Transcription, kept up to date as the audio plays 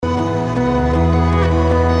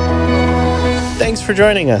Thanks for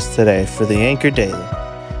joining us today for the Anchor Daily.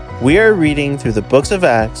 We are reading through the books of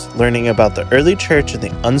Acts, learning about the early church and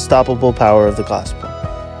the unstoppable power of the gospel.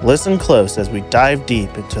 Listen close as we dive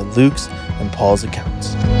deep into Luke's and Paul's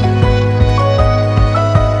accounts.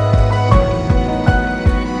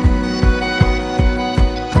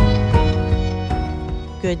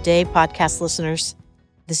 Good day, podcast listeners.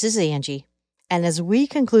 This is Angie, and as we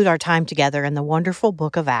conclude our time together in the wonderful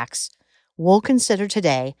book of Acts, we'll consider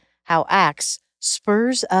today how Acts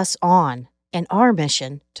spurs us on in our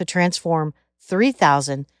mission to transform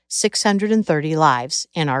 3,630 lives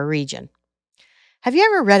in our region. Have you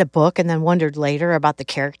ever read a book and then wondered later about the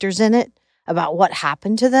characters in it, about what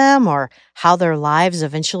happened to them or how their lives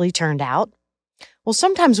eventually turned out? Well,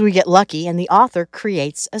 sometimes we get lucky and the author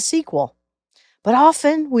creates a sequel. But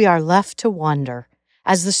often we are left to wonder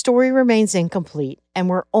as the story remains incomplete and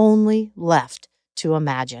we're only left to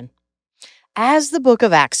imagine. As the book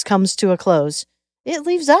of Acts comes to a close, it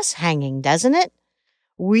leaves us hanging, doesn't it?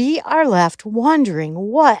 We are left wondering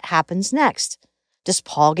what happens next. Does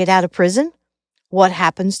Paul get out of prison? What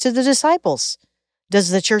happens to the disciples?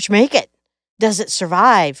 Does the church make it? Does it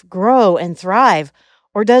survive, grow, and thrive?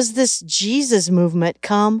 Or does this Jesus movement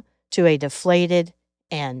come to a deflated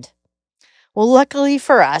end? Well, luckily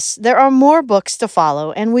for us, there are more books to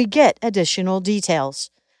follow and we get additional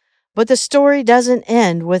details. But the story doesn't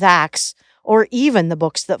end with Acts or even the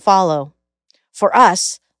books that follow. For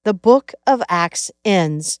us, the book of Acts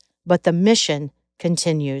ends, but the mission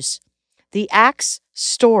continues. The Acts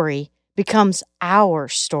story becomes our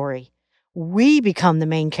story. We become the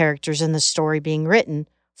main characters in the story being written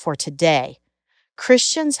for today.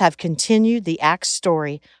 Christians have continued the Acts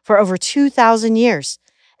story for over 2,000 years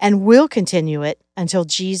and will continue it until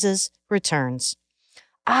Jesus returns.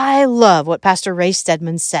 I love what Pastor Ray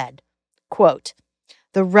Stedman said. Quote,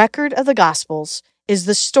 "The record of the Gospels is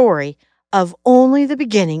the story of only the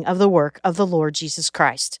beginning of the work of the Lord Jesus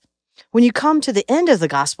Christ. When you come to the end of the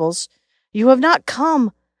Gospels, you have not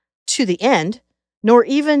come to the end, nor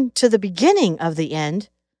even to the beginning of the end,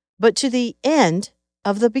 but to the end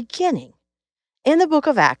of the beginning." In the book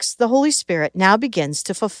of Acts, the Holy Spirit now begins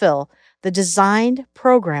to fulfill the designed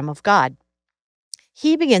program of God.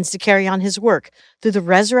 He begins to carry on his work through the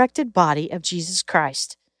resurrected body of Jesus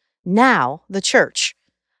Christ. Now, the church,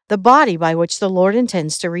 the body by which the Lord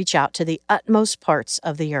intends to reach out to the utmost parts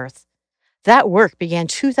of the earth. That work began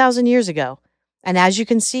 2,000 years ago, and as you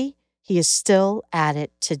can see, he is still at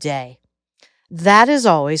it today. That is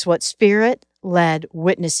always what Spirit-led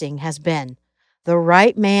witnessing has been. The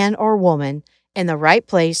right man or woman in the right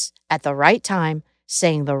place at the right time,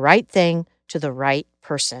 saying the right thing to the right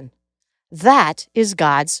person. That is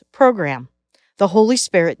God's program. The Holy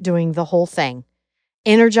Spirit doing the whole thing.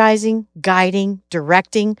 Energizing, guiding,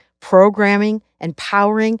 directing, programming,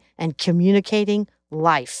 empowering, and communicating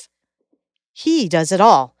life. He does it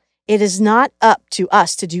all. It is not up to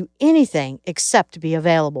us to do anything except to be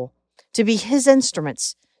available, to be his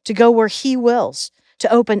instruments, to go where he wills,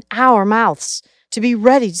 to open our mouths, to be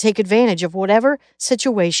ready to take advantage of whatever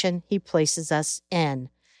situation he places us in.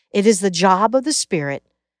 It is the job of the Spirit,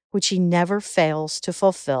 which he never fails to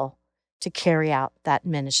fulfill, to carry out that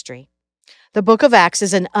ministry. The book of Acts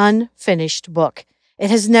is an unfinished book. It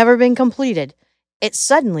has never been completed. It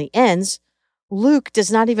suddenly ends. Luke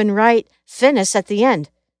does not even write finis at the end.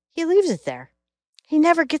 He leaves it there. He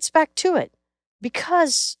never gets back to it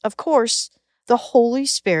because, of course, the Holy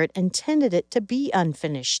Spirit intended it to be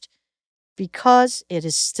unfinished because it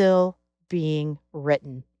is still being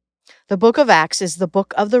written. The book of Acts is the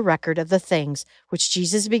book of the record of the things which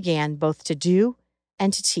Jesus began both to do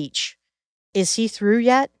and to teach. Is he through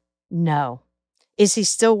yet? No. Is he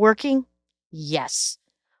still working? Yes.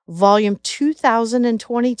 Volume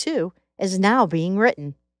 2022 is now being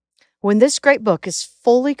written. When this great book is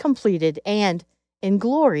fully completed and, in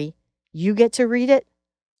glory, you get to read it,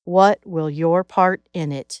 what will your part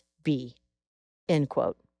in it be? End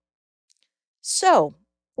quote. So,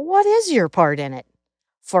 what is your part in it?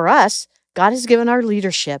 For us, God has given our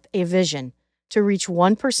leadership a vision to reach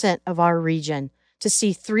 1% of our region, to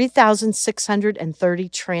see 3,630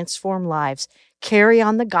 transformed lives carry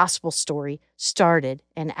on the gospel story started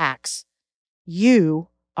in Acts. You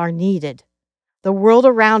are needed. The world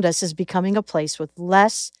around us is becoming a place with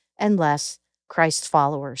less and less Christ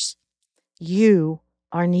followers. You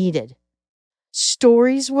are needed.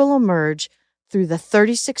 Stories will emerge through the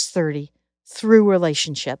 3630 through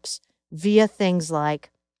relationships via things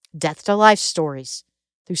like death to life stories,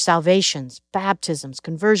 through salvations, baptisms,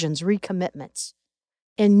 conversions, recommitments,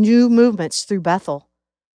 and new movements through Bethel,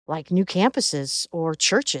 like new campuses or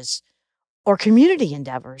churches or community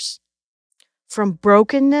endeavors. From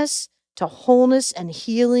brokenness to wholeness and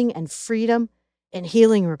healing and freedom in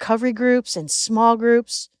healing recovery groups and small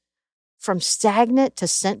groups, from stagnant to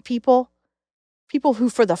sent people who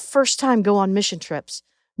for the first time go on mission trips,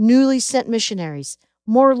 newly sent missionaries,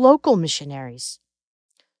 more local missionaries,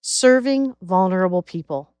 serving vulnerable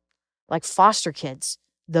people like foster kids,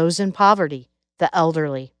 those in poverty, the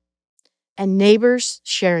elderly, and neighbors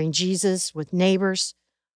sharing Jesus with neighbors,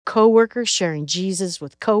 co-workers sharing Jesus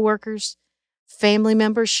with co-workers, family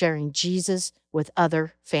members sharing Jesus with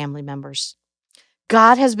other family members.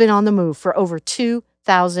 God has been on the move for over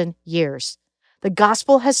 2,000 years. The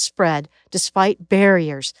gospel has spread despite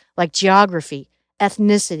barriers like geography,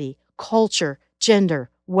 ethnicity, culture, gender,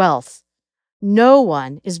 wealth. No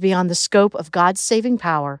one is beyond the scope of God's saving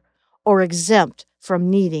power or exempt from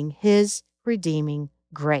needing His redeeming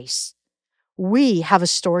grace. We have a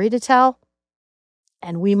story to tell,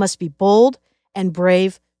 and we must be bold and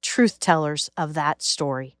brave truth tellers of that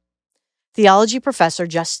story. Theology professor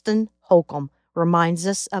Justin Holcomb reminds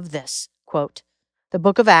us of this, quote, "The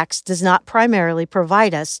book of Acts does not primarily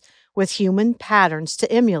provide us with human patterns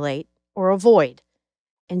to emulate or avoid.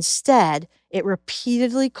 Instead, it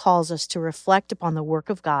repeatedly calls us to reflect upon the work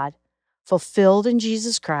of God, fulfilled in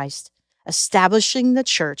Jesus Christ, establishing the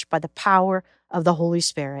church by the power of the Holy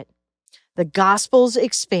Spirit. The gospel's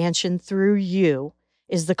expansion through you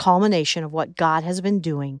is the culmination of what God has been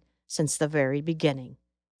doing since the very beginning."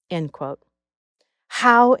 End quote.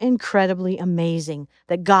 How incredibly amazing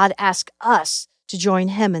that God asked us to join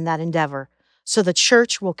Him in that endeavor so the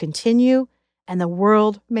church will continue and the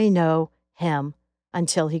world may know Him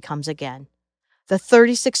until He comes again. The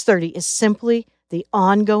 3630 is simply the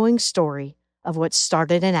ongoing story of what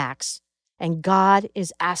started in Acts, and God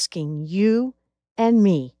is asking you and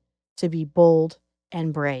me to be bold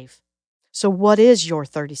and brave. So what is your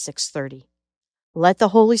 3630? Let the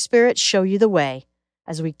Holy Spirit show you the way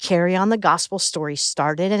as we carry on the gospel story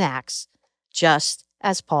started in Acts, just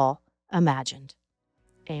as Paul imagined.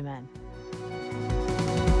 Amen.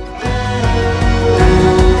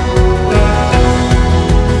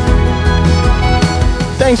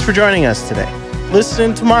 Thanks for joining us today.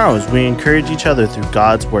 Listen in tomorrow as we encourage each other through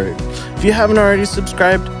God's Word. If you haven't already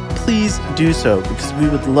subscribed, please do so because we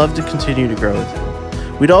would love to continue to grow with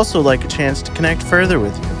you. We'd also like a chance to connect further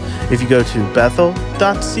with you. If you go to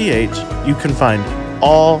bethel.ch, you can find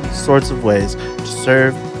all sorts of ways to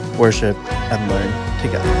serve, worship, and learn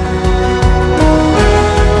together.